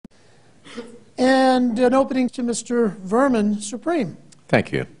and an opening to Mr. Vermin Supreme.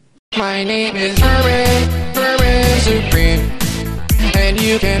 Thank you. My name is Vermin Supreme, and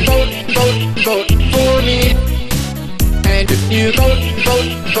you can vote for me. And if you vote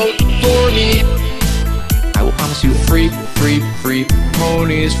for me, I will promise you free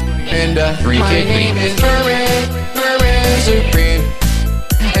ponies and a free kidney. My name is Vermin Supreme,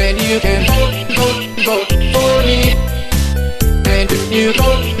 and you can vote for me. And if you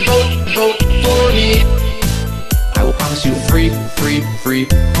vote for me, I will promise you free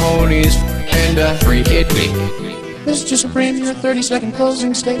ponies and a free kidney. Mr. Supreme, your 30-second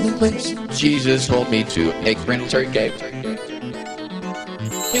closing statement, please. Jesus told me to make Randall Terry gay.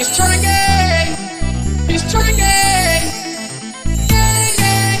 He's turning gay! He's turning gay! Gay!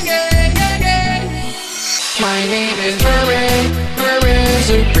 My name is Vermin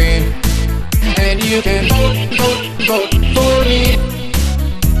Supreme, and you can vote for me.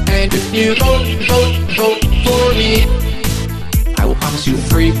 And if you vote for me, I will promise you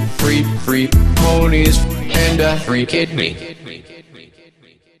free ponies and a free kidney.